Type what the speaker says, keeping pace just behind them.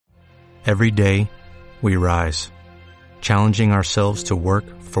Every day, we rise, challenging ourselves to work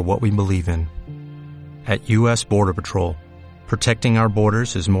for what we believe in. At U.S. Border Patrol, protecting our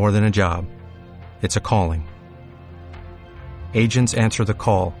borders is more than a job. It's a calling. Agents answer the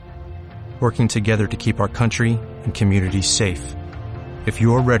call, working together to keep our country and communities safe. If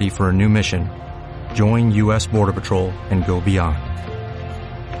you're ready for a new mission, join U.S. Border Patrol and go beyond.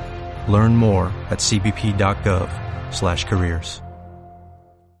 Learn more at cbp.gov/careers.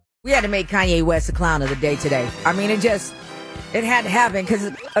 We had to make Kanye West the clown of the day today. I mean, it had to happen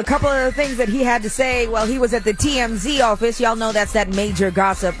because a couple of the things that he had to say while he was at the TMZ office, y'all know that's that major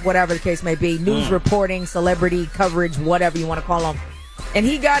gossip, whatever the case may be, news reporting, celebrity coverage, whatever you want to call them. And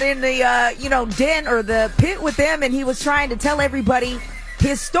he got in the, den or the pit with them, and he was trying to tell everybody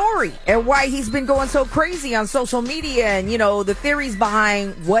his story and why he's been going so crazy on social media and, the theories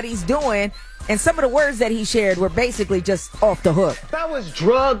behind what he's doing. And some of the words that he shared were basically just off the hook. I was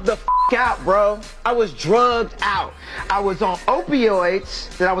drugged the out, bro. I was drugged out. I was on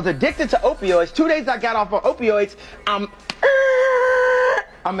opioids, and I was addicted to opioids. 2 days I got off of opioids. I'm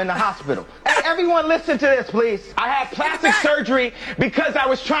in the hospital. Hey, everyone listen to this, please. I had plastic surgery because I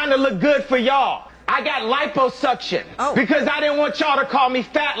was trying to look good for y'all. I got liposuction because I didn't want y'all to call me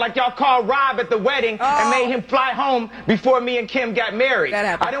fat like y'all called Rob at the wedding and made him fly home before me and Kim got married.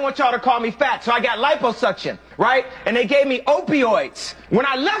 I didn't want y'all to call me fat, so I got liposuction, right? And they gave me opioids. When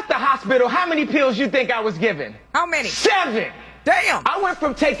I left the hospital, how many pills you think I was given? How many? 7. Damn. I went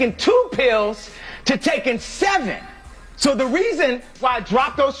from taking 2 pills to taking 7. So the reason why I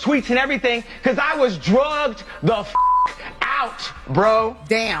dropped those tweets and everything, because I was drugged the out, bro.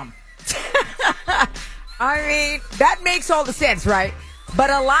 Damn. I mean, that makes all the sense, right?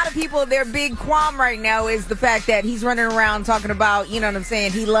 But a lot of people, their big qualm right now is the fact that he's running around talking about, you know what I'm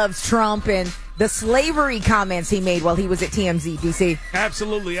saying, he loves Trump and the slavery comments he made while he was at TMZ, DC.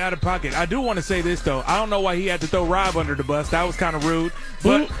 Absolutely out of pocket. I do want to say this, though. I don't know why he had to throw Rob under the bus. That was kind of rude.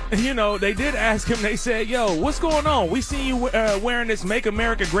 But, they did ask him. They said, yo, what's going on? We seen you wearing this Make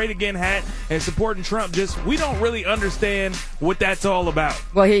America Great Again hat and supporting Trump. We don't really understand what that's all about.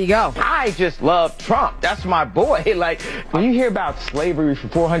 Well, here you go. I just love Trump. That's my boy. Like, when you hear about slavery for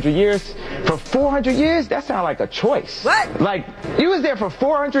 400 years, that sounds like a choice. What? Like, you was there for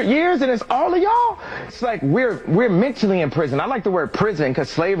 400 years and it's all of y'all? It's like we're mentally in prison. I like the word prison because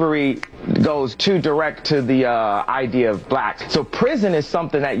slavery goes too direct to the idea of blacks. So prison is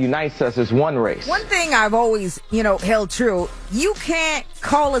something that unites us as one race. One thing I've always, held true, you can't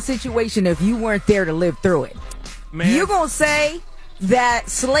call a situation if you weren't there to live through it. Man. You're going to say that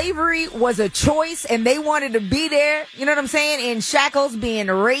slavery was a choice and they wanted to be there, you know what I'm saying, in shackles, being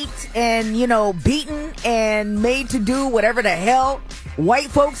raped and, beaten and made to do whatever the hell white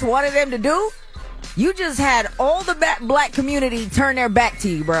folks wanted them to do? You just had all the black community turn their back to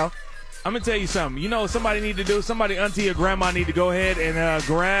you, bro. I'm going to tell you something. Somebody need to do, somebody auntie or grandma need to go ahead and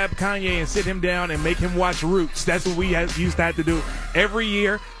grab Kanye and sit him down and make him watch Roots. That's what we used to have to do every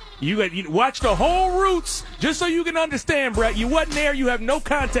year. You watch the whole Roots just so you can understand, Brett. You wasn't there. You have no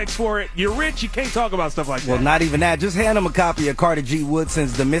context for it. You're rich. You can't talk about stuff like that. Well, not even that. Just hand him a copy of Carter G.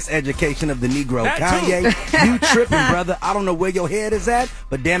 Woodson's The Miseducation of the Negro. That Kanye, you tripping, brother. I don't know where your head is at,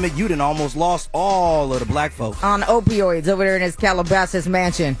 but damn it, you done almost lost all of the black folks. On opioids over there in his Calabasas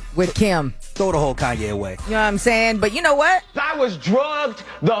mansion with Kim. Throw the whole Kanye away. You know what I'm saying? But you know what? I was drugged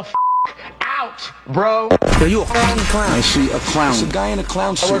the out, bro. Yo, you a fucking clown. I see a clown. It's a guy in a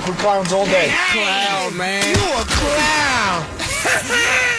clown suit. I work with clowns all day. Clown, man. You a clown.